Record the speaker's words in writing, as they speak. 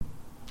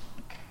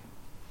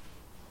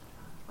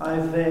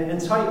I've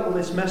entitled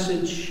this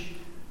message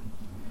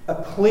A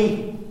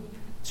Plea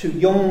to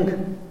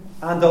Young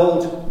and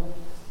Old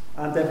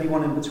and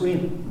Everyone in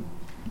Between.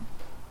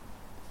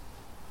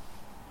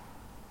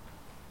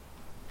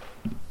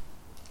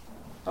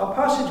 Our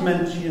passage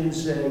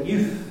mentions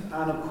youth,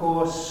 and of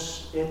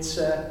course it's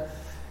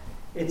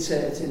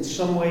in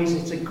some ways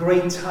it's a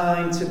great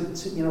time to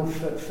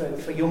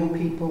for young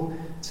people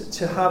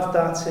to have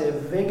that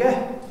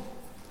vigour,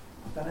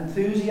 that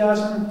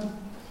enthusiasm,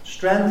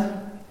 strength.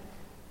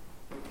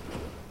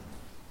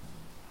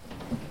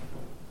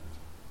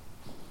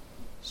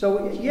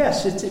 So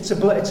yes, it's a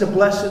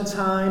blessed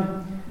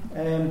time,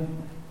 and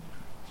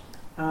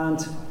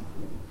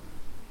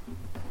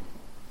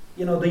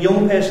the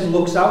young person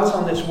looks out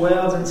on this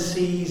world and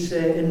sees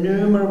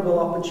innumerable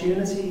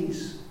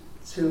opportunities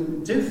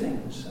to do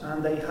things,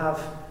 and they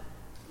have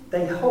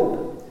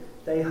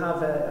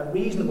a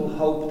reasonable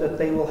hope that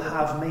they will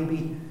have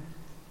maybe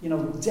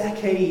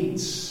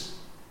decades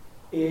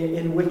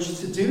in which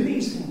to do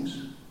these things.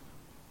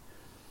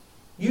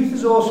 Youth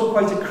is also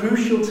quite a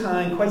crucial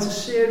time, quite a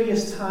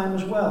serious time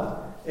as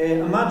well.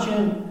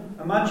 Imagine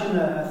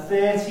a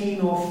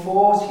 13 or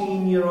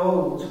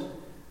 14-year-old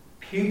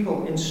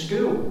pupil in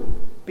school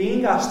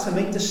being asked to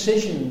make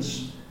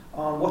decisions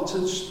on what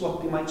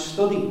they might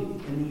study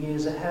in the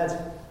years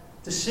ahead.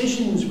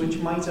 Decisions which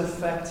might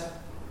affect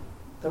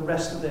the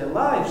rest of their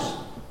lives.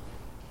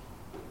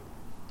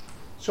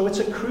 So it's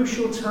a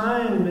crucial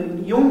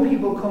time. Young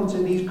people come to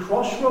these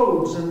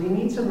crossroads and they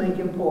need to make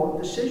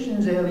important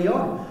decisions early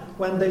on,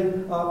 when they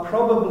are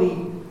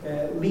probably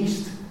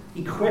least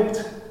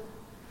equipped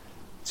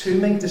to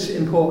make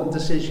important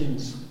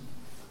decisions.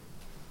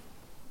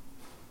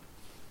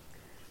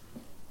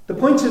 The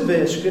point of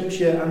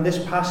Scripture, and this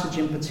passage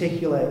in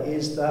particular,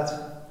 is that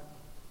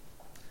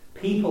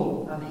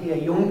people, and here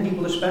young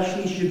people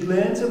especially, should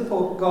learn to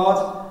put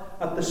God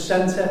at the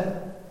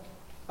centre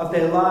of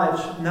their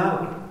lives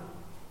now.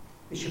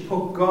 They should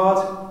put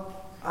God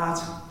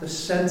at the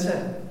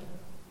centre.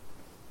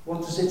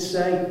 What does it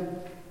say?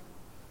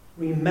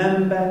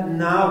 Remember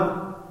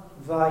now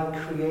thy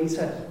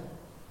Creator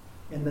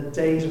in the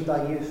days of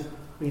thy youth.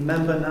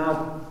 Remember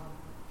now.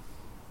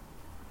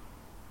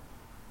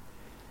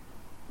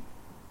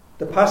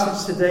 The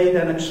passage today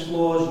then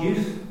explores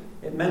youth.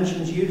 It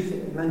mentions youth,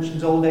 it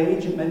mentions old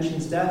age, it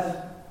mentions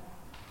death.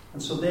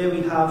 And so there we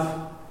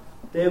have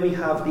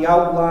the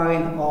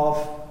outline of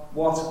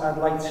what I'd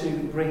like to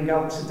bring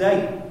out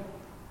today.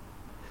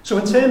 So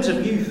in terms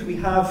of youth, we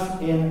have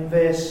in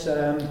verse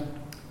 9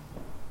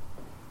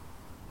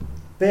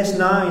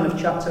 of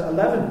chapter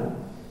 11.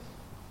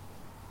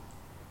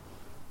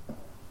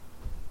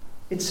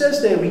 It says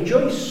there,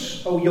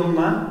 "Rejoice, O young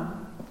man."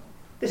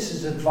 This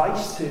is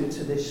advice to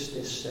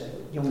this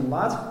young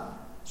lad.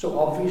 So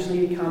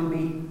obviously it can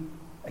be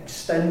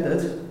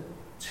extended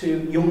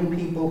to young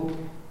people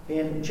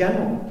in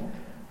general.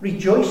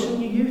 Rejoice in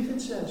your youth,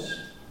 it says.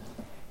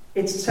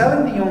 It's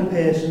telling the young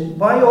person,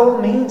 by all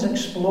means,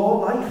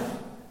 explore life.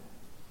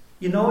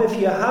 If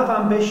you have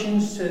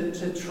ambitions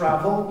to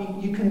travel,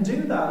 you can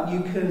do that.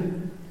 You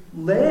can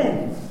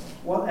learn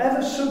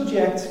whatever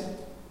subject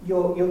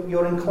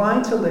you're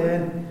inclined to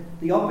learn.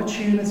 The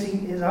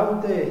opportunity is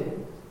out there.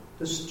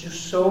 There's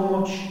just so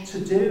much to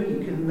do. You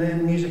can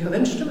learn musical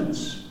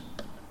instruments.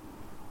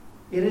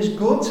 It is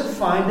good to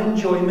find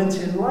enjoyment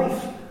in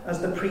life, as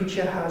the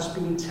preacher has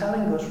been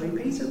telling us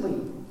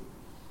repeatedly.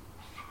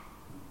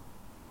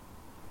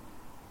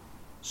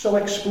 So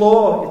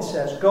explore, it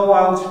says. Go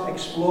out,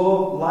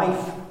 explore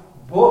life.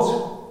 But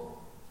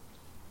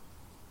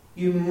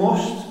you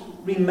must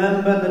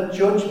remember that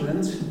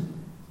judgment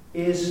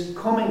is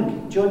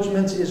coming.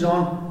 Judgment is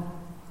on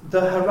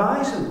the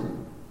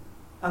horizon.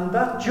 And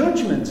that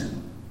judgment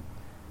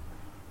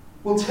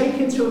will take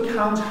into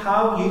account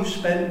how you've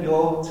spent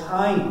your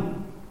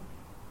time.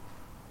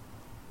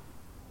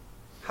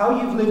 How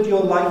you've lived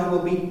your life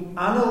will be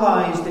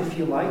analysed, if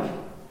you like,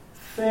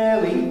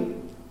 fairly.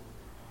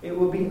 It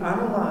will be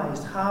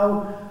analysed.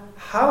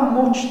 How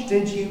much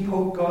did you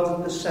put God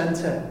at the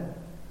centre?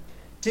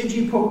 Did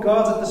you put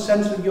God at the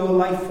centre of your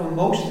life for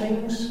most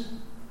things,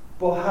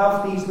 but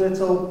have these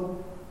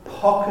little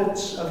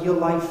pockets of your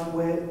life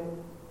where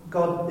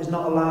God is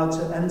not allowed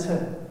to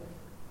enter,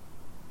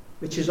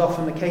 which is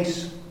often the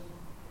case?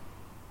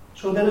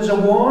 So there is a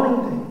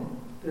warning there.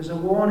 There's a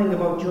warning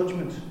about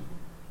judgment.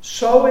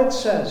 So it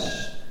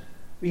says,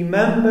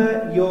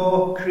 remember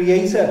your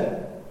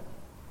Creator.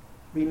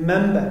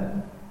 Remember.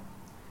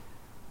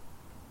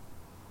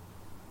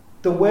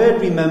 The word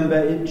remember,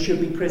 it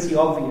should be pretty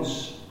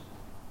obvious.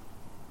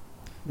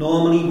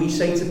 Normally we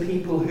say to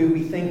people who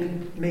we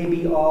think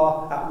maybe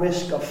are at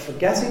risk of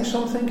forgetting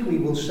something, we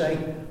will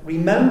say,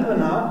 remember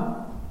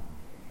now.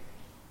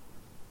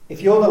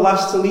 If you're the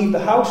last to leave the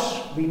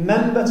house,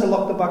 remember to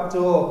lock the back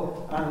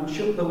door and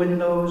shut the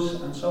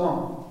windows and so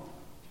on.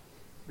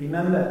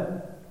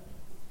 Remember.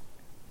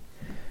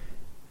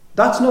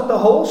 That's not the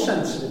whole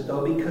sense of it,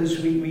 though,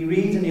 because we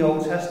read in the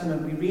Old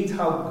Testament, we read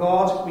how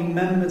God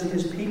remembered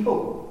his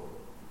people.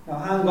 Now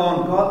hang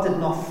on, God did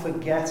not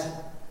forget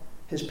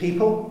his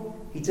people.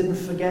 He didn't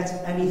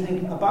forget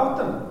anything about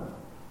them.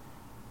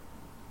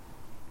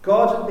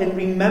 God, in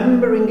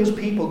remembering his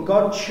people,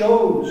 God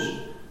chose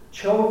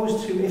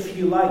to, if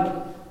you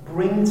like,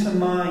 bring to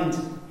mind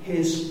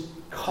his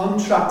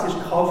contract, his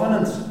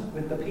covenant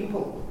with the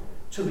people,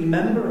 to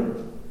remember it.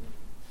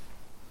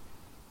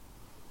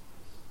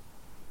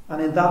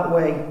 And in that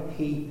way,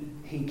 he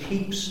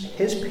keeps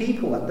his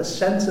people at the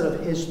centre of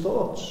his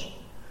thoughts.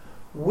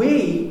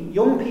 We,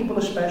 young people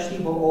especially,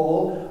 but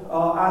all,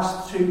 are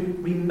asked to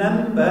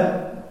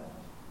remember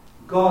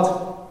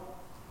God.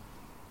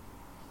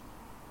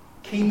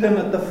 Keep him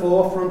at the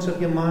forefront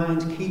of your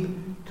mind.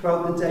 Keep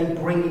throughout the day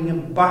bringing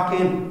him back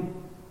in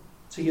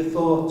to your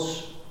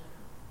thoughts.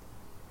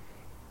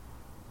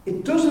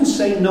 It doesn't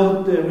say,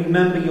 no,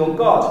 remember your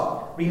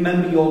God,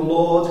 remember your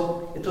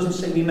Lord. It doesn't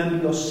say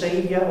remember your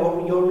Saviour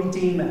or your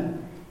Redeemer.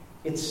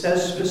 It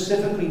says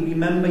specifically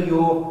remember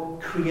your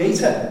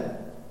Creator.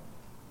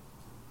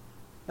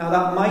 Now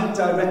that might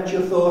direct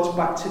your thoughts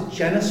back to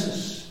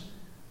Genesis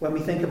when we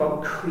think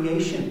about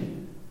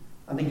creation.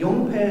 And the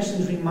young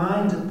person's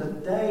reminded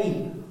that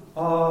they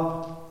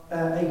are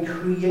a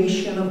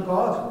creation of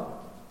God.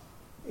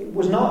 It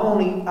was not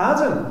only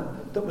Adam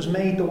that was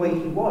made the way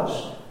he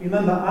was.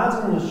 Remember,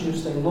 Adam was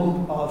just a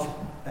lump of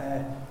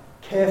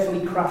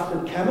carefully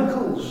crafted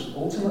chemicals,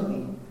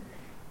 ultimately.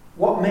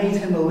 What made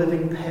him a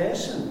living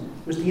person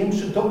was the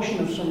introduction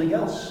of something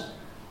else,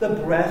 the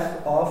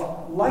breath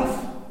of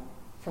life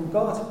from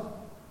God.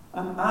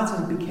 And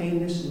Adam became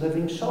this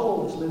living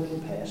soul, this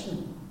living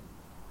person.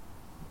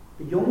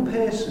 The young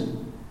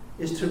person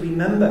is to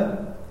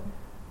remember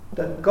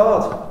that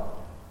God,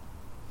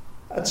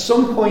 at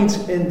some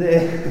point in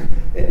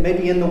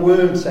maybe in the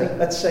womb,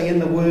 let's say in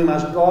the womb,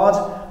 as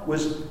God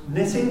was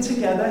knitting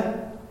together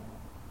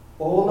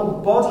all the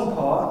body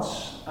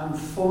parts and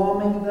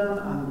forming them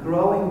and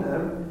growing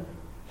them,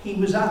 he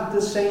was at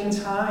the same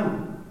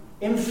time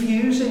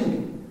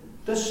infusing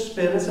the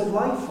spirit of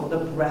life, or the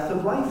breath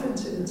of life,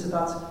 into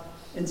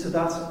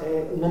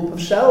that lump of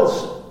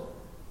cells.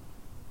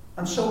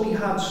 And so we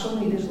had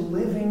suddenly this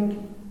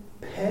living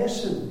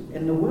person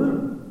in the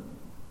womb.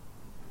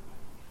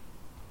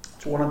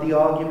 It's one of the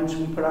arguments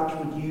we perhaps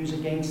would use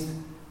against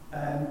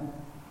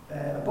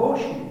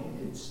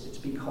abortion. It's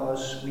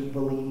because we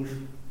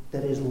believe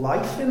there is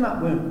life in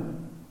that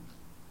womb.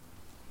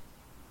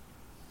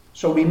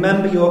 So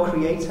remember your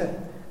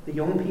Creator, the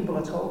young people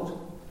are told.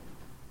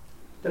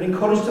 They're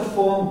encouraged to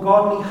form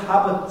godly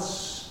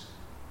habits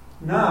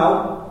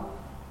now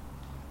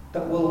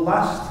that will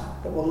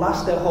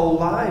last their whole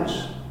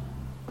lives.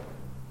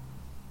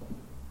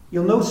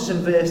 You'll notice in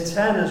verse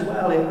 10 as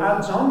well, it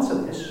adds on to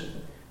this.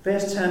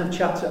 Verse 10 of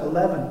chapter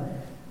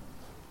 11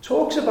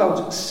 talks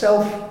about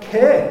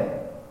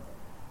self-care.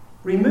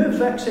 Remove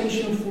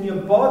vexation from your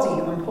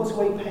body and put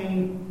away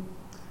pain.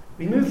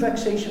 Remove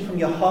vexation from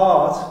your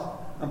heart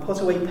and put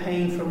away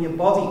pain from your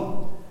body.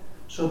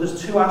 So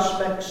there's two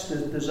aspects.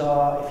 There's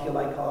our, if you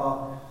like,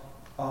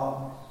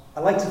 I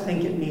like to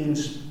think it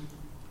means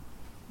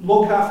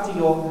look after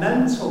your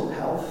mental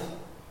health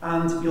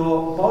and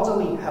your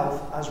bodily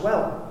health as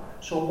well.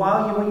 So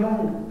while you are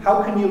young,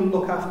 how can you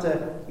look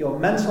after your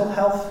mental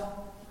health?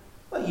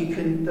 Well,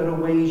 there are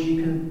ways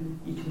you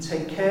can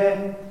take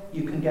care,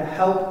 you can get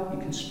help, you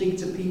can speak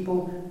to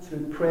people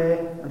through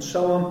prayer and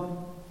so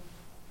on.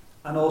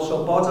 And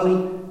also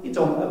bodily, you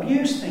don't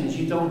abuse things,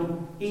 you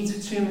don't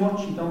eat too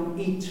much, you don't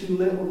eat too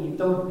little, you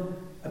don't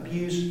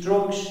abuse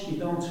drugs, you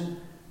don't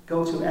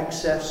go to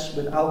excess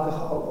with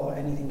alcohol or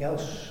anything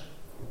else.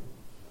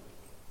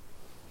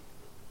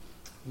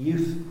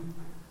 Youth,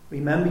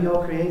 remember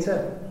your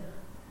Creator.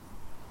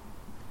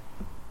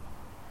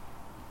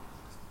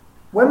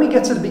 When we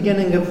get to the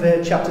beginning of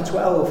chapter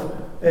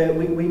 12,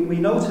 we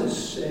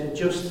notice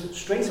just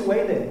straight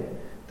away there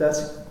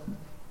that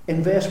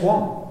in verse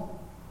 1,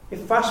 it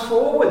fast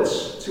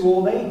forwards to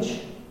old age.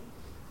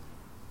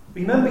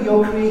 Remember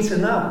your Creator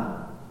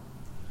now,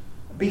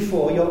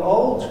 before you're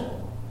old.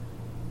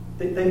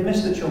 They've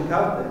missed a chunk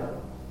out there.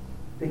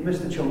 They've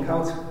missed a chunk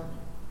out.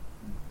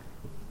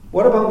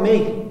 What about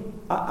me?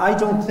 I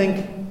don't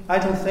think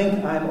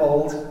I'm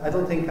old. I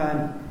don't think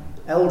I'm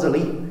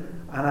elderly,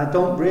 and I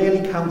don't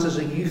really count as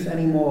a youth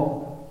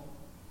anymore.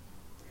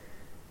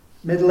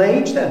 Middle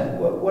age then?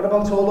 What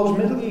about all those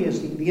middle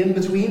years, the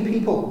in-between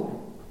people?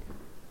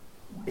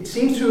 It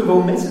seems to have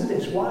omitted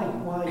this. Why?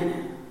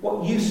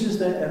 What use is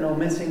there in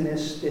omitting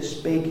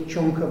this big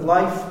chunk of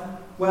life?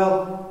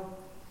 Well,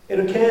 it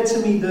occurred to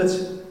me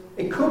that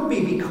it could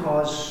be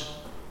because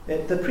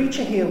the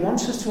preacher here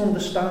wants us to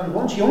understand,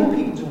 wants young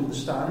people to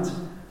understand,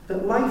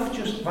 that life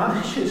just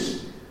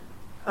vanishes.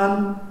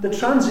 And the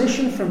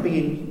transition from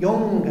being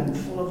young and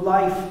full of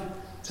life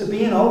to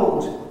being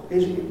old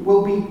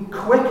will be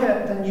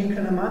quicker than you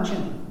can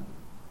imagine.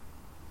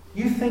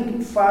 You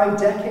think 5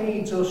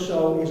 decades or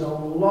so is a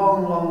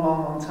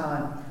long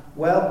time.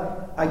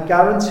 Well, I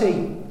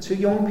guarantee to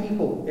young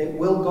people it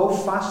will go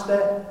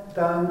faster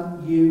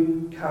than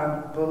you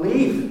can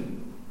believe.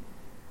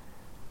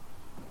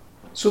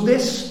 So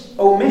this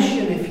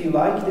omission, if you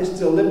like, this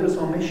deliberate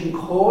omission,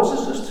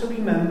 causes us to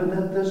remember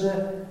that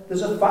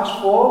there's a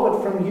fast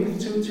forward from youth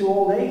to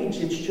old age.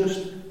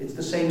 It's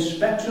the same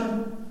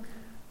spectrum.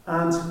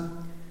 And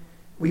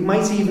we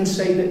might even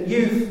say that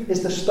youth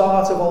is the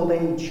start of old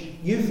age.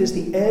 Youth is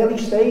the early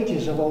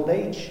stages of old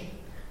age.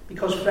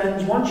 Because,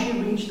 friends, once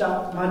you reach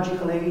that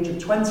magical age of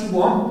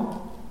 21,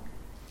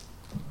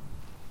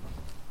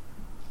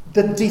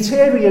 the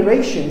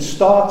deterioration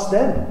starts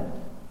then.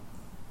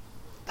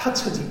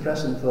 That's a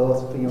depressing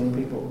thought for young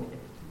people.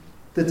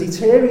 The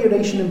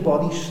deterioration in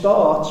body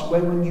starts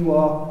when you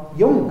are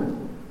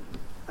young.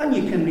 And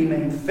you can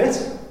remain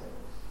fit.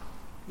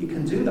 You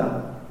can do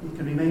that. You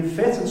can remain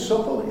fit and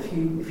supple if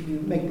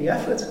you make the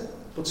effort.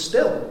 But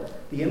still,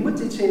 the inward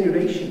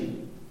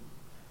deterioration,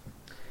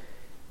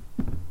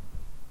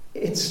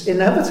 it's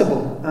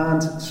inevitable.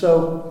 And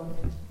so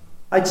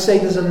I'd say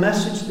there's a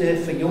message there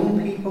for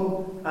young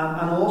people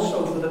and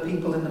also for the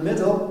people in the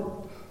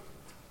middle.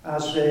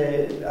 As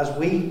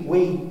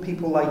we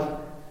people like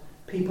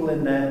people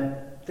in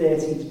their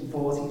 30s and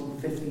 40s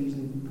and 50s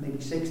and maybe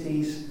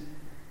 60s,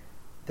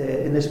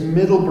 they're in this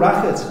middle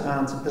bracket,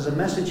 and there's a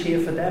message here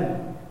for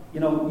them. You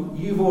know,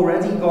 you've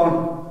already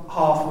gone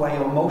halfway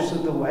or most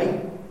of the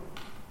way,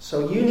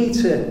 so you need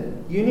to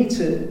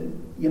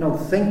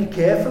think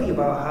carefully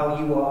about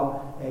how you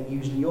are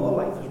using your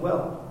life as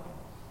well.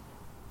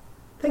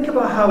 Think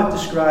about how it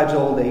describes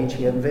old age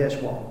here in verse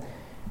 1.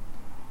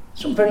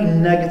 Some very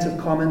negative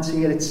comments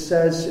here. It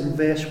says in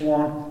verse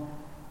 1,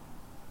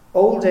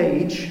 old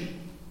age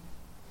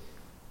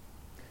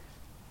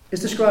is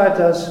described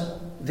as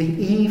the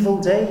evil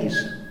days.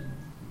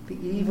 The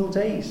evil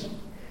days.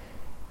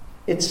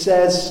 It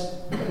says,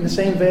 in the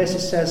same verse, it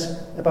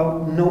says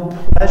about no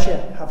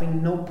pleasure,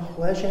 having no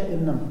pleasure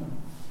in them.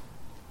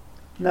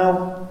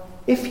 Now,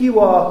 if you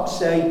are,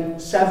 say,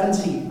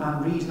 70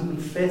 and reasonably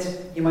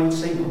fit, you might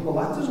say, well,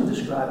 that doesn't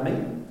describe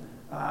me.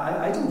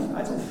 I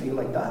don't feel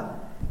like that.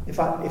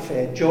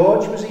 If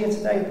George was here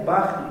today at the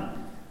back,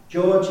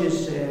 George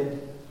is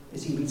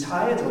he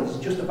retired or is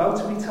he just about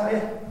to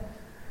retire?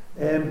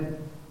 If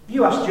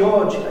you ask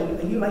George,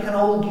 are you like an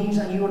old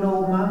geezer? Are you an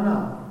old man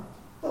now?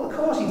 Well, of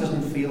course he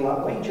doesn't feel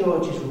that way.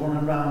 George is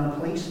running around the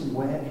place and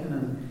working,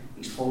 and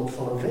he's full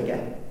of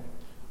vigour.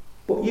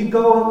 But you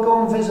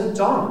go and visit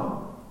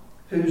Don,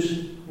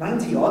 who's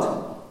 90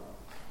 odd,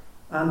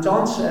 and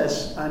Don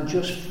says, I'm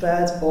just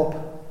fed up.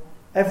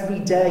 Every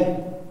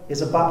day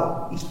is a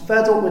battle. He's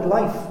fed up with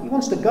life. He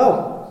wants to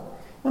go.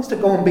 He wants to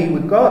go and be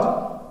with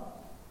God.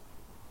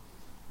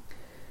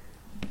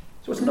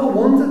 So it's no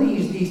wonder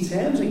these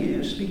terms are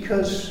used,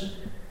 because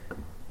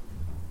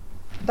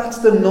that's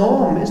the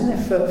norm, isn't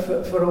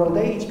it, for old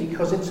age,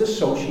 because it's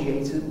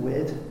associated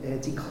with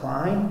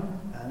decline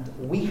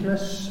and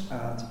weakness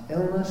and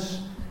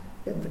illness.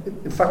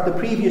 In fact, the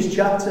previous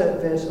chapter,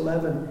 verse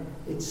 11,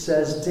 it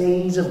says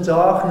days of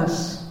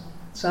darkness.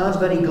 It sounds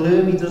very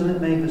gloomy, doesn't it,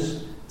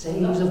 Mavis?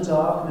 Days of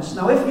darkness.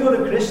 Now, if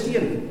you're a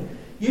Christian,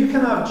 you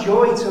can have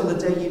joy till the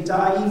day you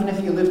die, even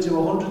if you live to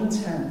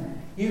 110.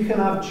 You can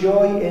have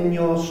joy in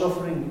your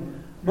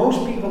suffering.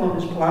 Most people on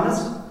this planet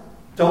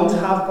don't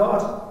have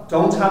God,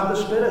 don't have the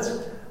Spirit,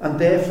 and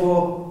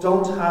therefore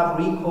don't have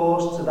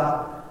recourse to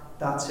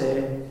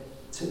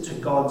to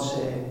God's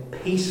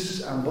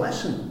peace and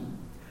blessing.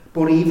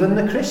 But even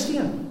the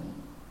Christian,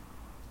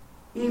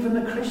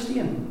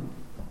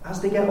 as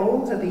they get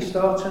older, they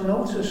start to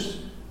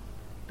notice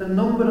the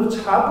number of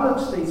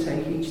tablets they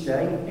take each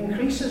day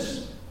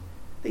increases.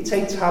 They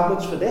take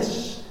tablets for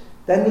this,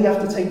 then they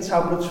have to take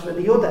tablets for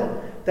the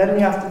other, then they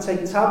have to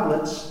take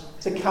tablets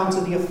to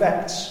counter the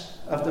effects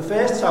of the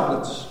first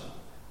tablets.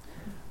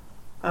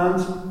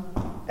 And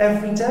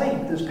every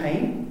day there's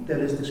pain, there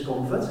is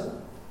discomfort,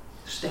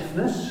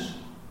 stiffness,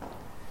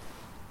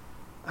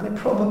 and it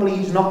probably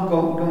is not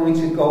going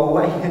to go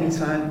away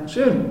anytime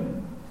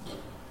soon.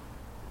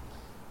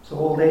 So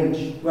old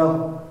age,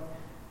 well,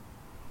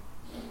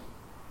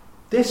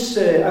 this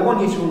I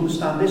want you to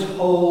understand, this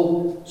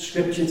whole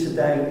scripture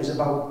today is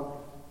about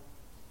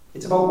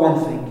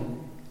one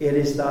thing. It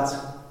is that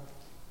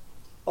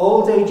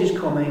old age is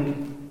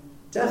coming,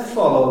 death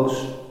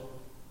follows,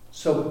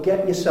 so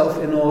get yourself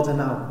in order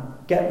now.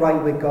 Get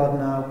right with God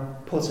now.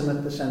 Put him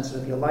at the centre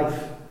of your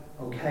life.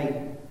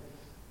 Okay?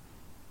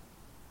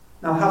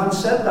 Now, having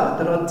said that,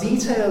 there are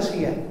details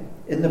here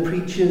in the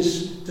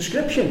preacher's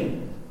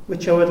description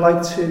which I would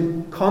like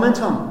to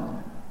comment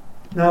on.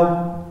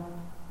 Now,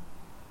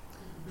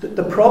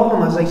 the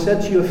problem, as I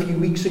said to you a few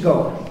weeks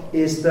ago,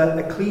 is that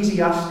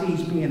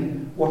Ecclesiastes,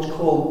 being what's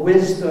called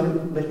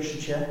wisdom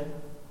literature,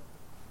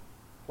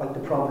 like the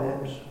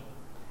Proverbs,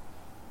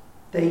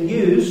 they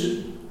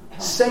use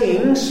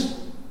sayings,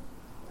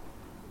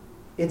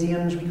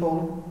 idioms we call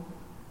them,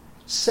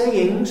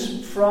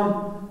 sayings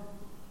from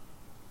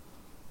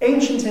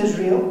ancient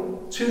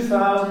Israel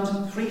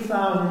 2,000,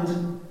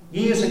 3,000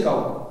 years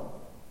ago.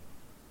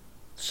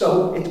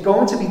 So it's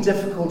going to be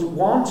difficult,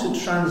 one, to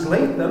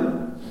translate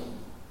them,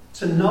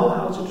 to know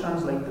how to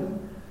translate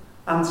them,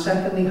 and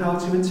secondly, how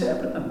to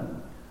interpret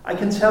them. I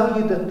can tell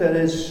you that there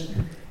is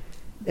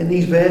in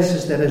these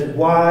verses there's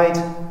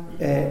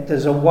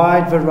a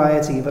wide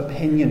variety of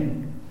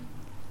opinion.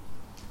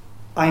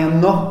 I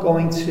am not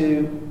going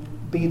to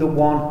be the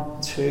one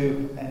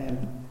to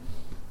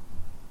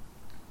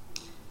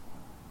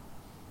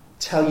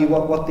tell you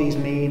what these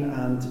mean,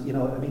 and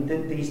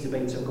these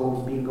debates have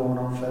been going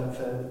on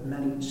for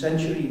many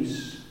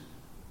centuries.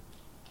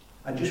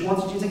 I just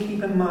wanted you to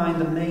keep in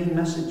mind the main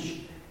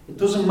message. It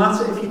doesn't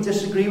matter if you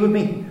disagree with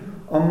me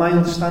on my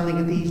understanding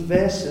of these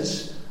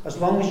verses, as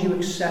long as you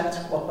accept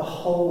what the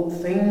whole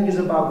thing is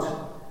about.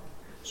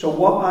 So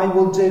what I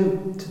will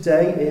do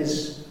today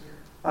is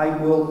I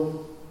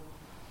will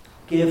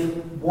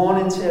give one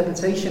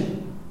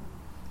interpretation.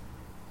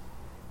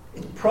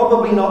 It's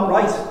probably not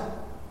right,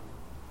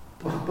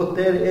 but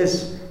there it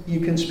is. You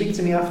can speak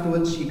to me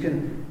afterwards. You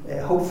can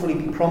hopefully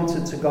be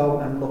prompted to go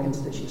and look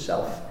into this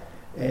yourself.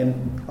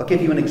 I'll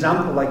give you an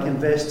example. Like in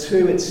verse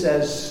 2, it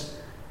says,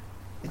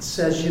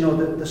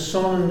 that the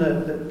sun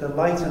and the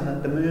light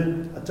and the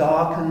moon are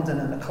darkened, and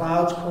then the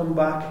clouds come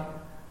back.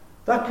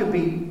 That could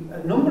be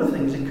a number of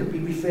things. It could be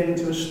referring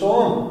to a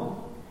storm.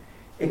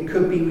 It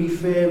could be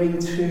referring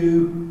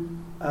to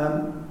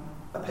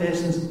a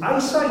person's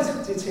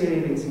eyesight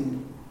deteriorating.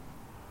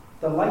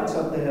 The lights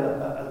out there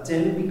are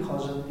dim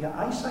because of your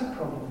eyesight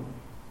problem.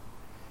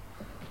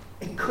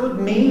 It could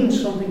mean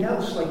something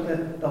else, like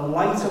the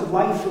light of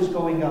life is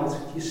going out.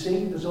 You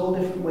see, there's all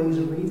different ways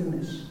of reading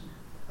this.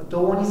 I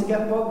don't want you to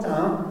get bogged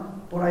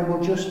down, but I will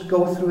just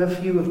go through a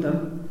few of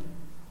them.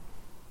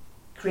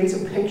 Create a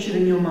picture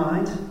in your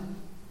mind.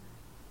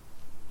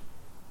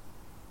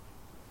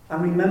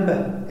 And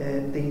remember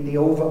the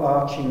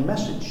overarching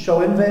message.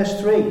 So in verse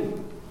 3,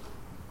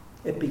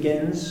 it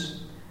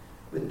begins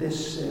with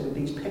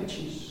these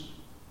pictures.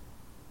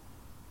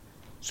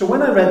 So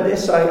when I read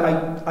this,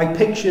 I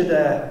pictured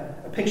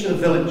a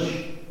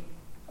village,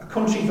 a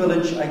country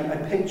village. I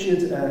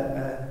pictured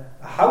a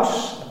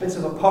house, a bit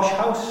of a posh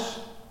house.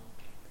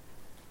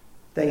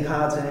 They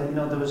had,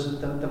 there was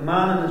the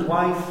man and his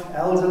wife,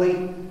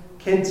 elderly,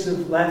 kids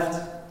have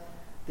left.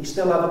 They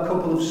still have a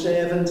couple of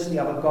servants. They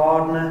have a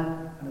gardener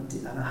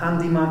and a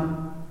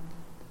handyman.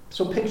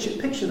 So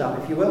picture that,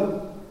 if you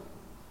will.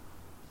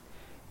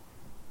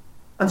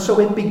 And so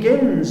it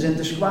begins in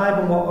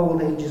describing what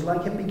old age is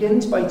like. It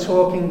begins by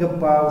talking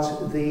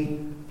about the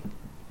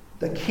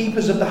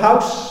keepers of the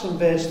house in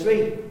verse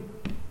 3.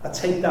 I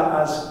take that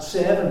as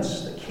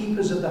servants, the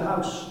keepers of the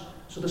house.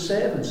 So the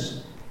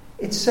servants.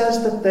 It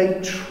says that they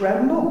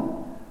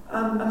tremble.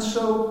 And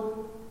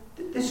so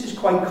this is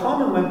quite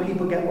common when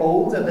people get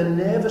older. The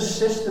nervous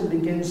system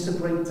begins to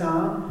break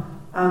down.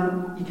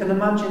 And you can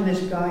imagine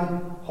this guy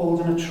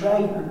holding a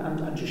tray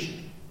and just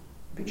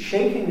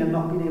shaking and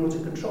not being able to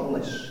control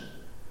this.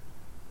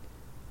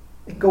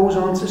 It goes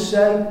on to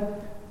say,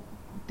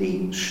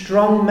 the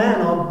strong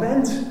men are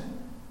bent.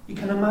 You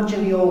can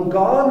imagine the old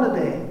gardener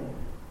there,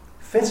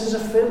 fit as a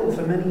fiddle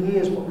for many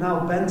years, but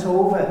now bent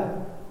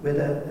over with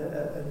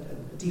a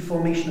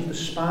deformation of the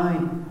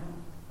spine,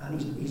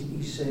 and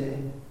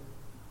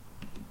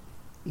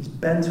he's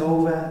bent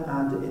over.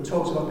 And it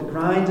talks about the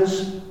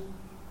grinders.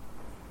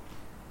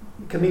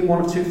 It can mean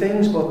one of two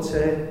things, but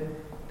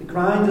the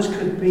grinders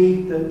could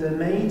be the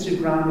maids who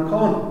grind the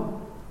corn,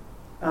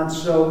 and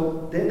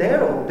so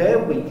they're old, they're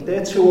weak,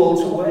 they're too old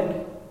to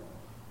work,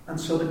 and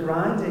so the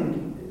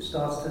grinding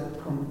starts to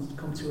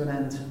come to an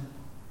end.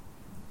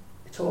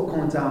 It's all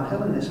coming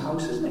downhill in this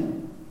house, isn't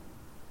it?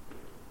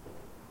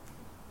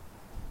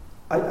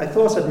 I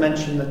thought I'd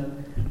mention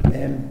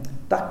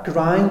that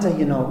grinder.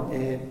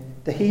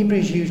 The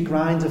Hebrews used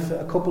grinder for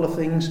a couple of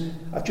things.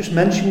 I've just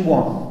mentioned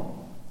one.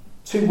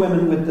 Two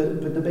women with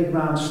the big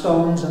round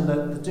stones, and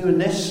they're doing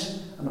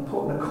this, and they're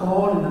putting the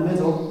corn in the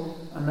middle,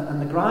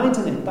 and they're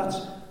grinding it.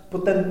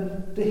 But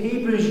then the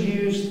Hebrews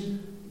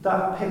used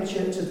that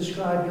picture to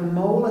describe your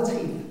molar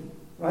teeth,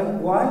 right?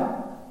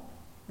 Why?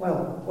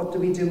 Well, what do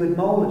we do with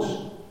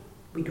molars?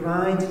 We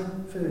grind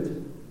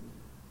food.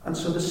 And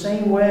so the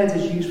same word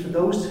is used for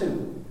those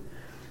two.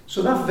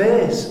 So that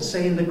verse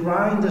saying the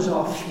grinders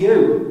are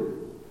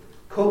few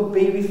could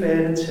be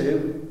referring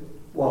to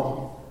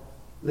what?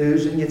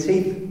 Losing your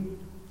teeth.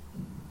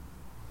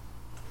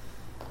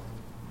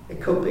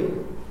 It could be.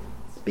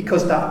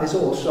 Because that is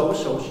also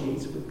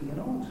associated with being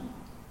old.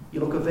 You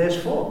look at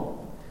verse 4.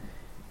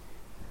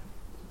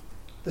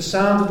 The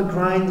sound of the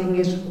grinding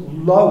is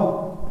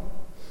low.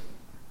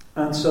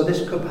 And so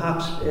this could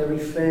perhaps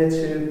refer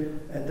to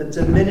the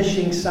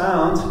diminishing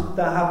sound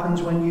that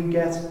happens when you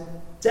get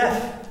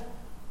deaf.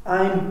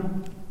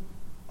 I'm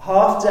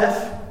half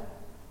deaf.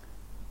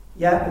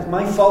 Yeah, it's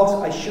my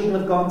fault. I shouldn't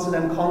have gone to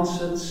them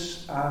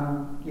concerts,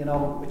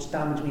 which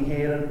damaged me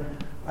hearing.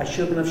 I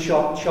shouldn't have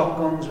shot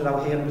shotguns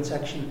without hearing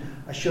protection.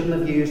 I shouldn't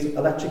have used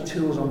electric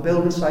tools on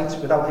building sites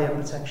without hearing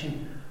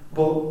protection.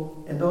 But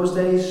in those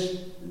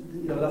days,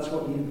 that's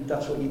what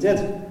you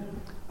did.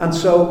 And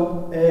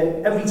so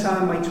every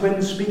time my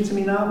twins speak to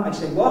me now, I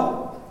say,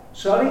 "What?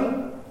 Sorry?"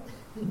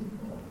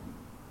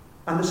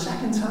 And the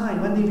second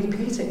time, when they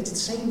repeat it, it's the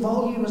same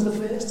volume as the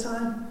first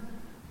time.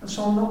 And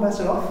so I'm no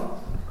better off.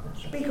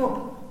 Speak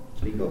up.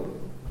 Speak up.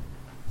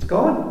 It's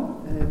gone.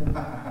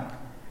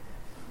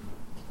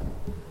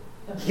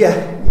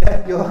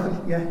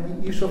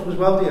 You suffer as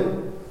well, do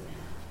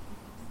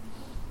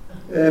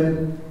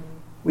you?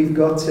 We've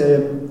got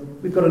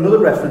another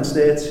reference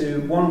there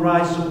to one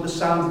rises up with the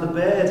sound of the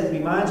bird. It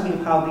reminds me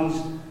of how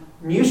these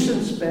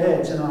nuisance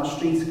birds in our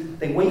street,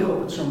 they wake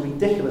up at some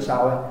ridiculous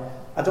hour.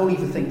 I don't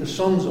even think the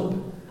sun's up,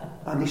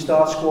 and they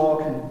start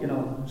squawking,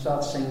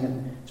 start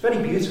singing. It's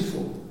very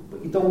beautiful,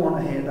 but you don't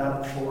want to hear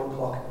that at 4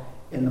 o'clock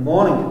in the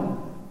morning.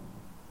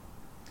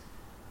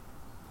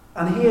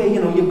 And here,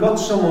 you've got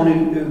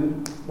someone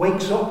who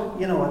wakes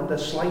up, at the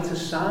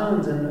slightest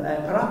sound, and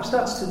perhaps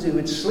that's to do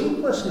with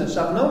sleeplessness.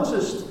 I've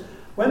noticed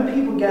when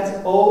people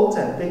get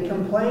older, they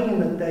complain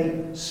that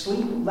they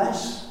sleep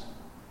less.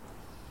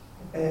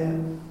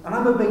 And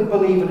I'm a big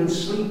believer in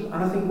sleep, and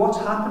I think what's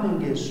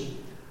happening is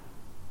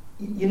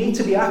you need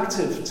to be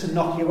active to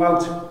knock you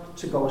out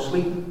to go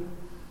asleep,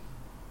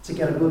 to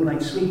get a good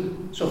night's sleep.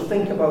 So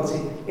think about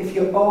it. If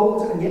you're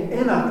old and you're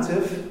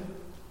inactive,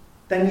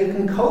 then you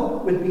can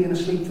cope with being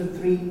asleep for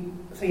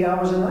three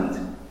hours a night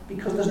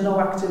because there's no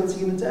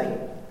activity in the day.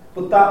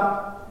 But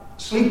that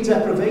sleep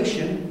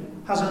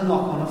deprivation has a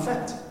knock-on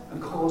effect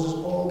and causes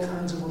all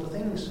kinds of other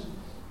things.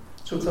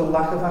 So it's a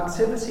lack of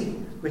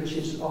activity, which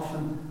is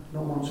often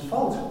no one's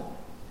fault.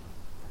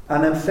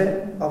 And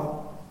then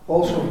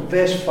also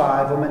verse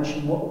 5, I'll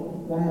mention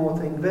one more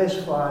thing.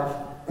 Verse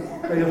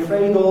 5, be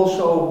afraid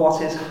also of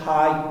what is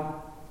high.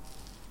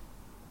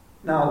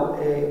 Now,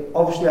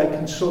 obviously I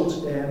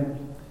consult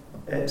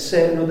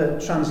certain other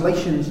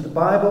translations of the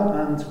Bible,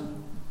 and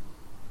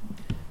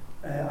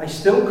I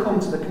still come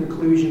to the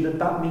conclusion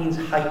that means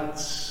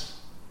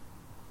heights.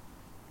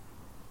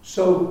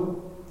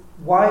 So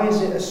why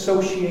is it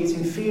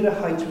associating fear of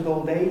heights with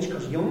old age?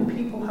 Because young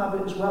people have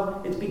it as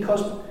well. It's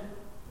because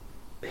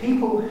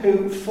people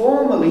who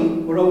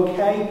formerly were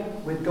okay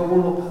with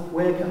going up,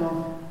 working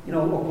on,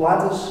 up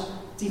ladders,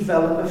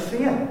 develop a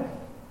fear.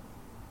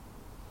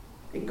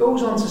 It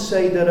goes on to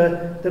say there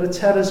are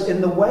terrors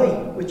in the way,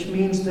 which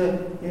means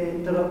that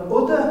there are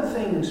other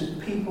things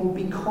people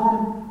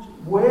become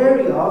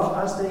wary of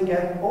as they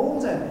get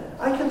older.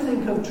 I can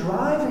think of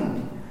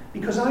driving,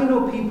 because I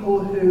know people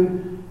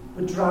who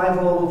would drive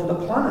all over the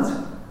planet,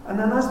 and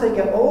then as they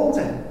get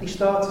older, they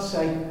start to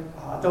say,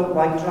 I don't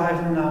like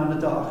driving now in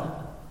the dark.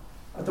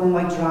 I don't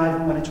like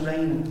driving when it's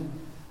raining.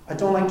 I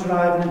don't like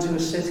driving into a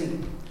city.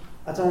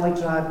 I don't like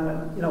driving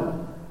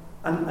when,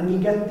 and you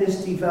get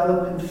this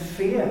developing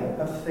fear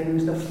of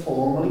things that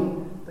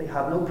formerly they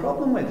had no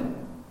problem with.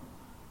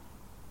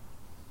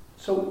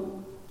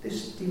 So,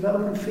 this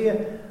developing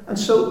fear. And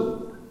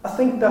so, I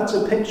think that's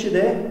a picture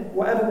there.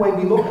 Whatever way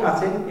we look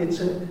at it, it's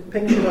a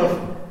picture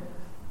of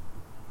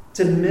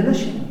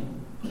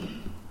diminishing,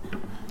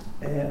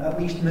 at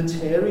least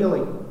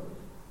materially.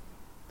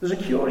 There's a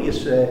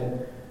curious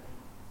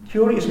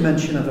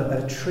mention of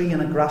a tree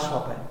and a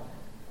grasshopper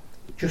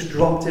just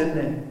dropped in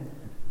there.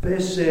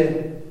 Verse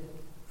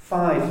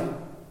 5.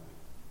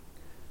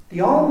 The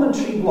almond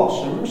tree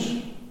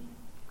blossoms,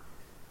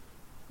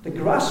 the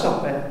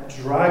grasshopper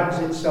drags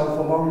itself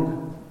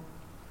along.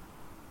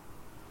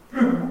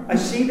 I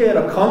see there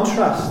a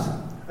contrast.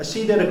 I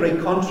see there a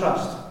great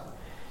contrast.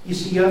 You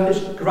see, you have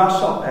this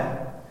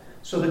grasshopper.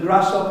 So the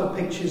grasshopper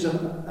pictures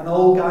an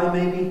old guy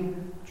maybe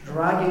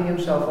dragging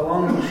himself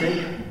along, you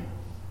see.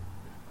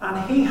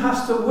 And he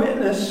has to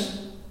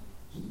witness,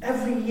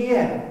 every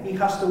year he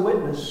has to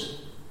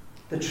witness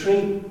the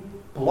tree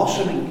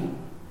blossoming.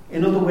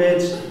 In other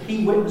words,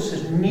 he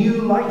witnesses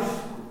new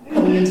life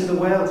coming into the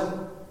world.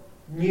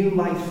 New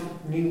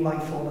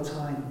life all the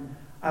time.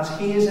 As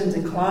he is in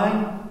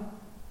decline,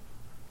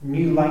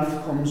 new life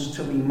comes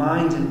to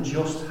remind him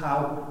just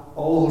how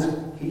old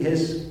he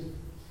is.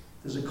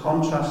 There's a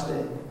contrast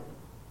there.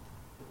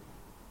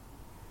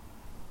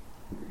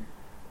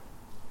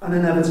 And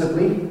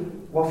inevitably,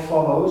 what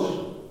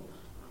follows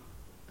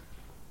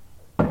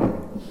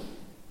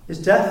is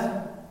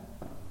death.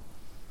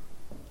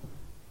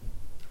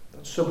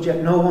 That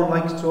subject no one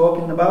likes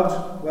talking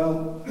about.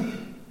 Well,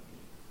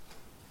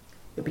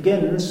 it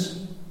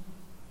begins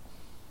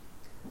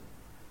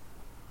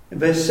in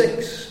verse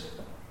 6.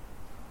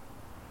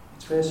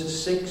 It's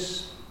verses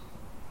 6,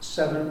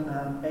 7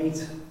 and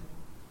 8.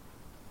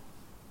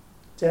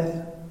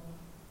 Death.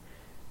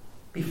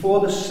 Before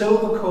the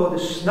silver cord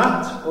is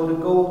snapped, or the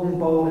golden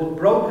bowl is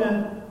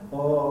broken,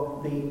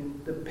 or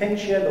the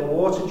pitcher, the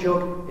water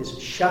jug, is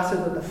shattered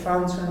at the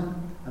fountain,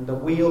 and the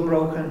wheel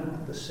broken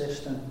at the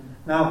cistern.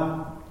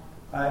 Now,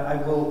 I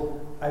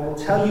will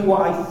tell you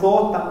what I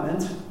thought that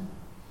meant,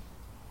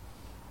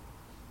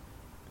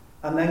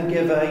 and then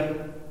give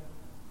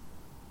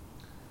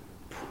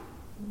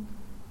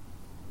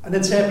an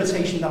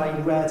interpretation that I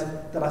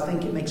read that I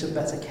think it makes a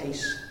better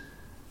case.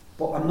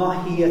 But I'm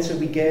not here to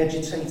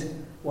regurgitate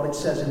what it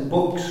says in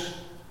books.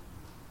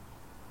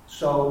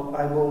 So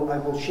I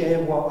will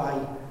share what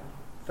I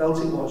felt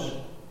it was.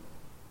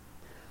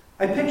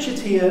 I pictured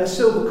here a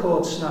silver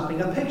cord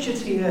snapping. I pictured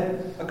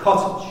here a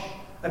cottage.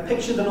 I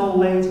pictured an old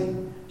lady.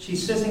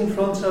 She's sitting in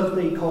front of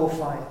the coal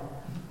fire.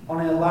 On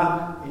her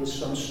lap is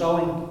some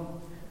sewing.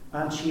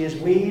 and she is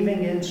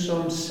weaving in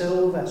some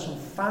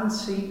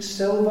fancy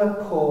silver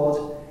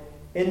cord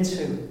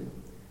into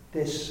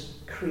this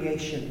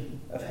creation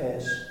of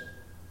hers.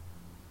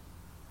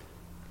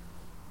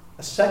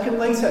 A second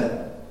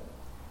later,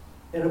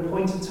 her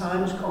appointed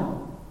time has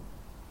come.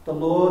 The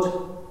Lord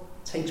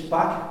takes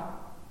back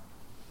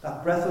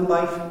that breath of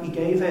life he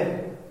gave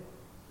her,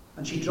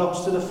 and she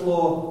drops to the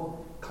floor,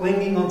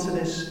 clinging onto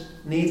this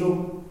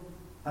needle,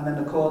 and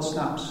then the cord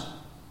snaps.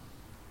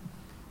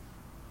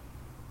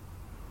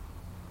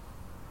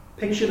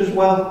 Picture as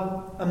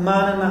well a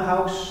man in the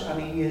house,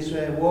 and he is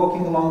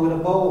walking along with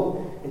a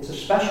bowl. It's a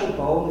special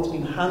bowl. It's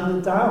been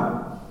handed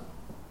down.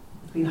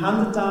 It's been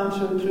handed down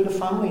through the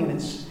family, and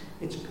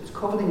it's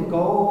covered in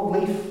gold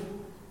leaf.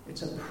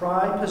 It's a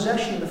prized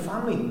possession of the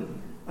family.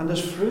 And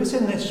there's fruit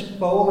in this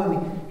bowl,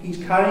 and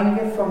he's carrying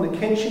it from the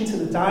kitchen to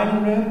the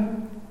dining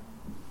room.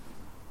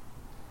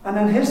 And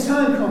then his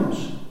time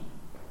comes,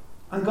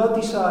 and God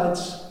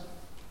decides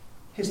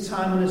his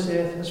time on this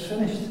earth has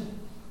finished.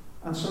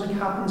 And something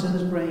happens in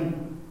his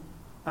brain,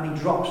 and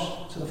he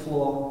drops to the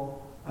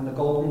floor, and the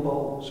golden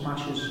bowl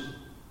smashes.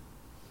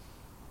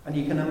 And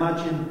you can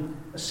imagine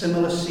a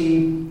similar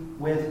scene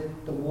with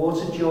the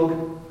water jug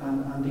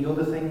and the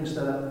other things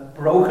that are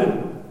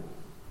broken.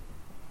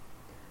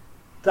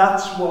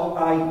 That's what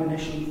I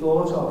initially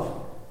thought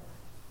of.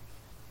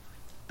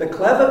 The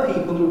clever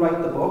people who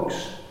write the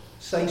books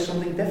say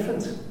something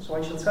different, so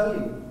I shall tell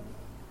you.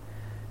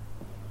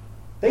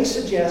 They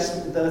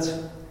suggest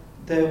that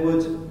there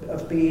would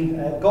have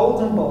been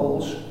golden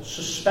bowls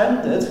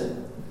suspended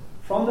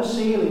from the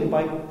ceiling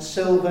by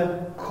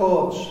silver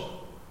cords.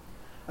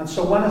 And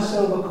so when a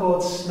silver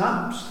cord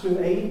snaps through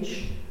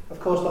age, of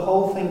course the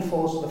whole thing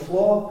falls to the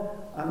floor,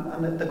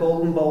 and the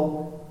golden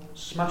bowl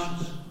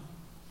smashes.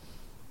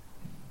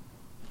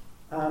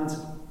 And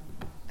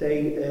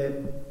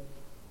they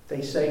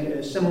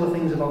say similar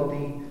things about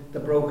the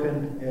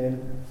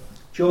broken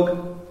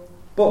jug.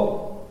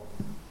 But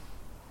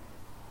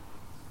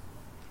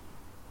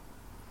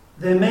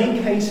their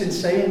main case in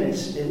saying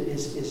this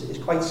is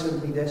quite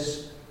simply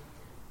this.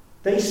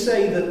 They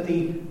say that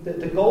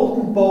the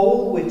golden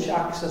bowl, which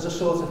acts as a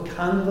sort of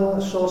candle,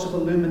 a source of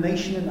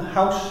illumination in the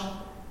house,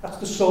 that's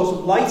the source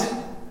of light.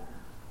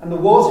 And the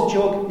water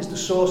jug is the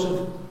source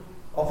of,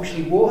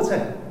 obviously,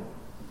 water.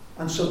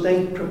 And so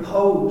they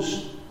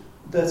propose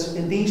that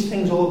in these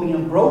things all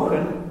being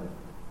broken,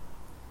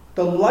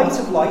 the light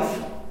of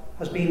life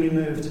has been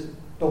removed.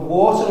 The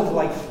water of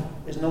life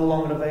is no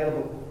longer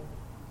available.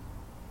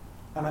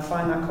 And I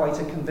find that quite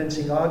a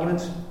convincing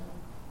argument.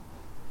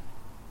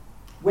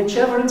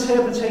 Whichever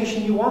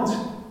interpretation you want,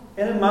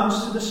 it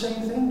amounts to the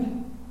same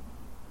thing.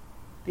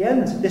 The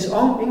end, this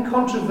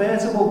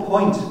incontrovertible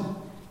point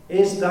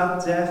is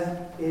that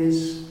death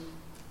is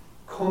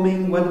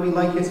coming whether we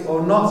like it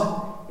or not.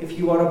 If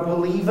you are a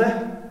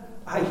believer,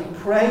 I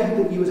pray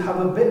that you would have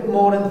a bit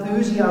more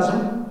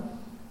enthusiasm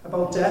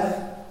about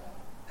death.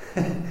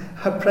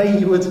 I pray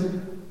you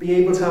would be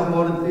able to have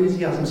more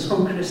enthusiasm.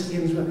 Some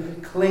Christians were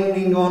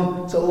clinging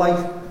on to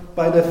life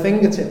by their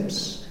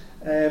fingertips.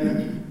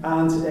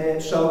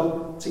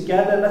 So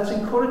together let's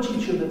encourage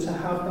each other to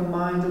have the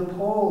mind of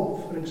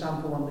Paul, for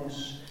example, on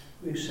this,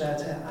 who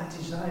said, I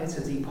desire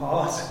to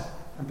depart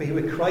and be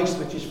with Christ,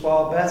 which is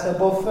far better,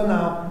 but for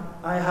now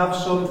I have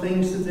some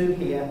things to do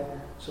here,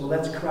 so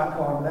let's crack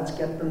on, let's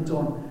get them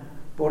done.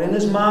 But in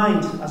his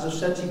mind, as I've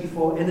said to you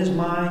before, in his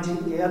mind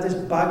he had his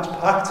bags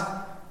packed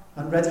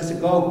and ready to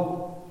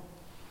go.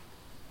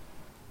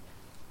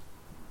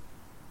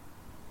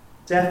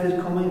 Death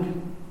is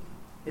coming.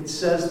 It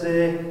says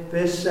there,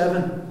 verse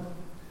 7,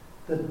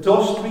 the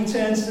dust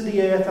returns to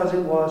the earth as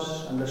it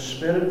was, and the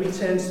spirit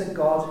returns to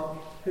God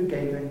who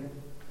gave it.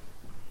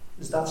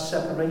 There's that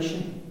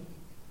separation.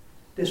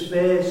 This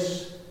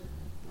verse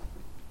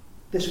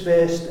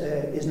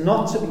is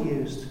not to be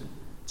used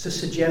to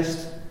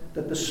suggest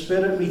that the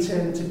spirit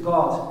returning to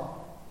God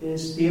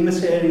is the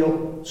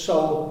immaterial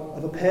soul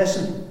of a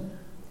person.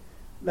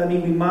 Let me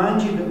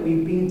remind you that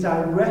we've been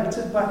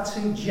directed back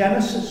to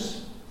Genesis.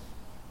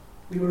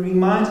 We were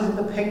reminded of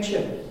the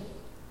picture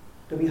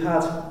that we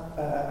had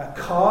a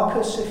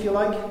carcass, if you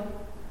like.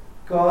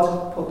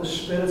 God put the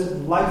spirit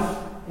of life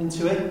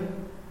into it,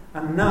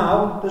 and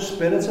now the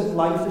spirit of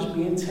life is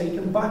being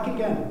taken back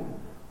again.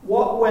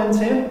 What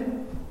went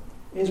in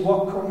is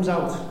what comes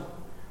out,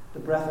 the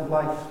breath of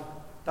life.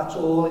 That's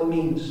all it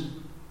means.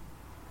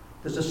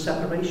 There's a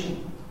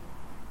separation.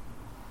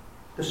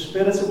 The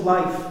spirit of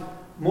life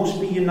must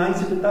be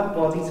united with that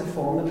body to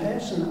form the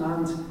person,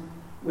 and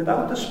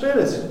without the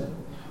spirit,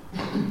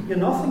 you're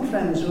nothing,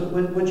 friends.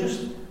 We're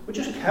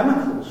just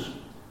chemicals.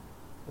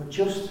 We're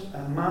just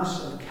a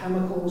mass of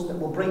chemicals that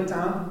will break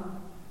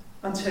down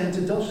and turn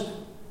to dust,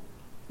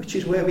 which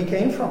is where we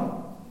came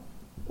from.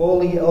 All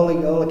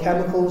the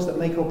chemicals that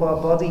make up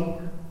our body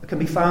can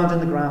be found in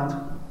the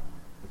ground.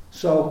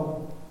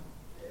 So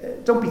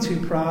don't be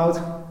too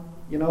proud.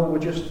 You know, we're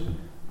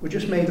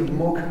just made of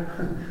muck,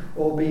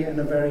 albeit in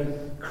a very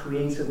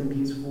creative and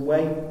beautiful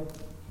way.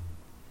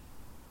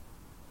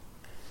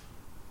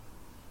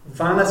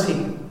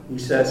 Vanity, he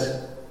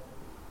says.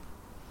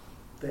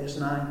 Verse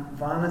 9,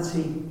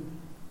 vanity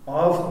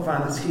of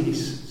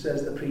vanities,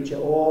 says the preacher,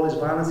 all is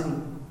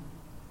vanity.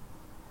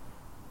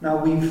 Now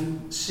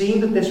we've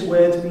seen that this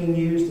word's being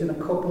used in a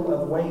couple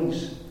of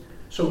ways.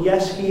 So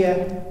yes,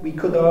 here we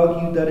could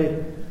argue that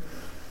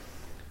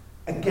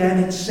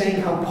it's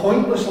saying how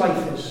pointless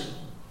life is.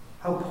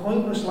 How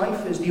pointless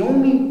life is. The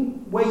only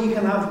way you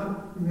can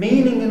have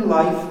meaning in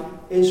life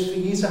is for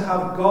you to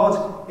have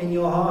God in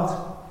your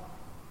heart.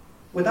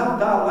 Without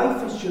that,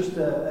 life is just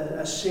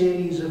a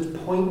series of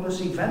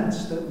pointless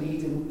events that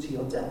lead into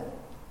your death.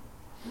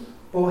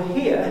 But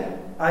here,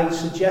 I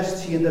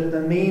suggest to you that the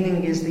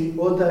meaning is the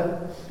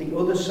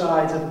other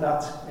side of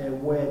that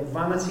word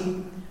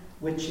vanity,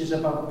 which is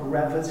about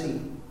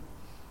brevity.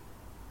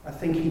 I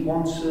think he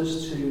wants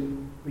us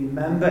to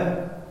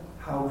remember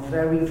how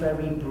very,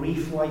 very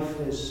brief life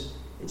is.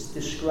 It's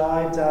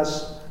described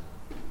as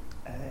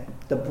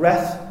the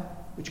breath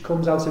which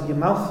comes out of your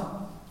mouth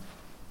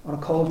on a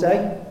cold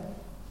day,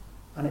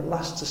 and it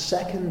lasts a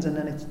second and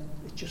then it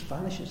just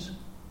vanishes.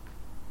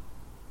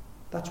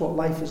 That's what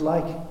life is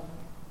like.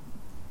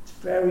 It's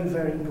very,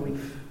 very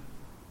brief.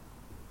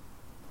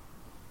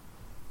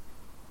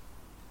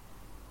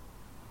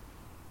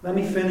 Let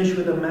me finish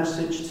with a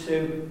message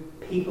to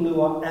people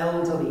who are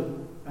elderly.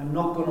 I'm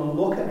not going to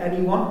look at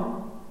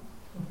anyone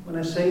when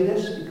I say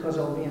this because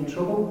I'll be in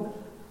trouble.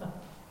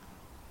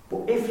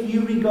 But if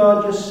you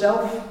regard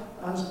yourself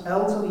as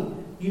elderly,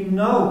 you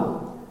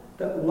know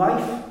that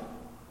life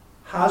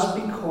has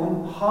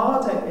become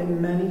harder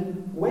in many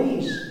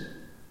ways.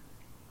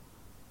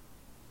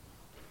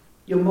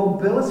 Your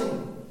mobility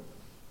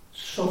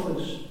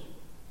suffers.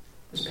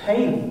 There's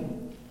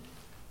pain,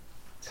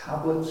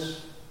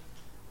 tablets,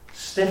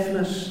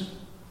 stiffness,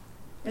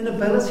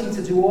 inability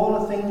to do all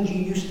the things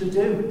you used to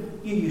do.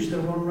 You used to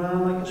run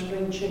around like a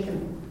spring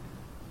chicken.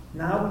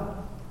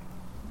 Now,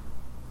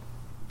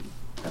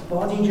 the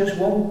body just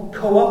won't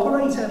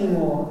cooperate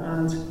anymore.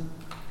 And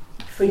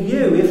for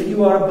you, if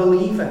you are a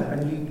believer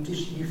and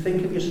you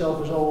think of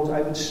yourself as old,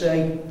 I would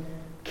say,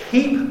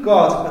 keep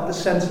God at the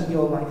centre of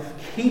your life.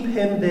 Keep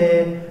him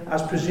there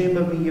as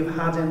presumably you've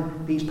had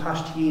in these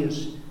past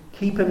years.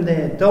 Keep him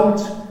there.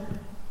 Don't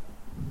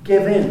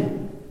give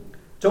in.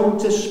 Don't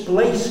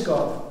displace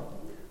God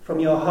from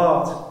your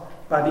heart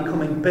by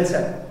becoming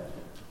bitter,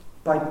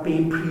 by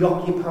being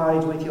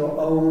preoccupied with your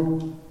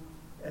own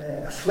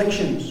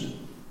afflictions.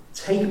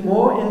 Take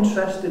more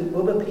interest in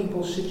other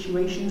people's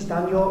situations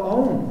than your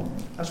own,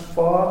 as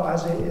far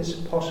as it is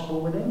possible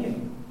within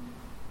you.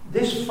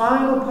 This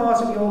final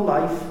part of your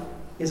life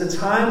is a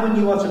time when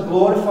you are to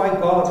glorify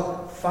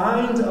God.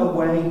 Find a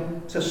way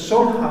to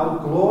somehow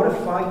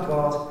glorify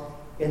God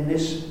in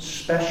this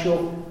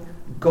special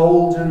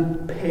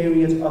golden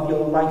period of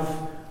your life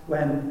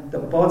when the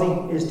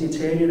body is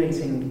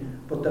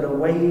deteriorating, but there are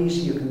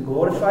ways you can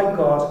glorify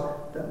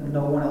God that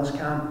no one else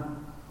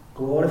can.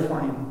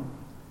 Glorify him.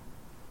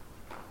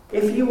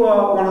 If you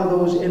are one of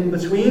those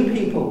in-between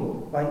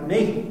people, like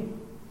me,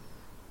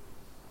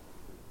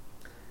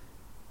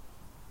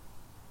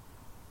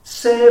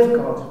 serve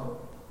God.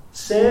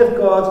 Serve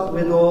God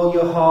with all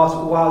your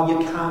heart while you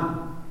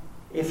can.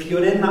 If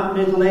you're in that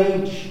middle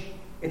age,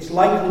 it's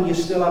likely you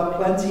still have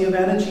plenty of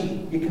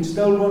energy. You can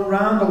still run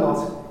around a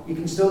lot. You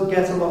can still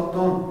get a lot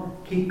done.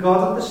 Keep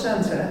God at the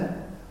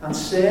centre and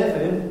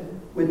serve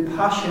him with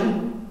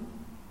passion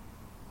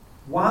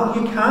while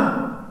you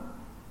can.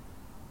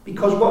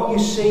 Because what you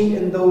see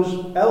in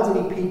those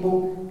elderly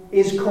people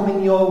is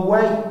coming your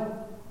way.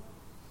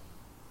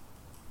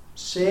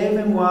 Serve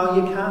him while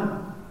you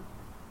can.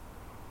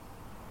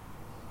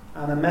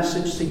 And a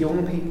message to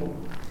young people.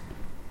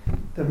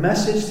 The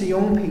message to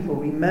young people: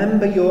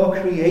 remember your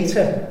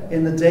Creator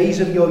in the days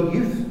of your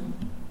youth.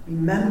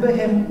 Remember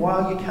him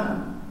while you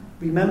can.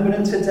 Remember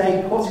him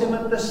today. Put him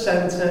at the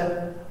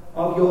centre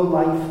of your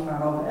life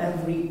and of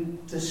every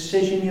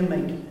decision you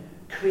make.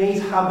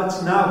 Create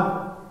habits now.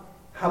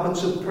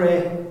 Habits of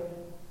prayer,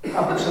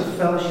 habits of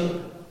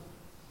fellowship,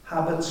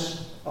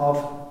 habits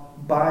of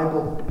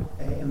Bible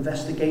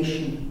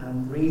investigation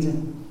and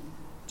reading.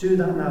 Do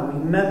that now.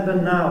 Remember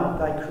now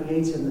thy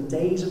Creator in the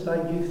days of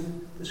thy youth,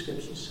 the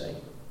scriptures say.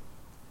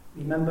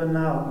 Remember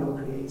now your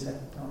Creator.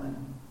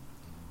 Amen.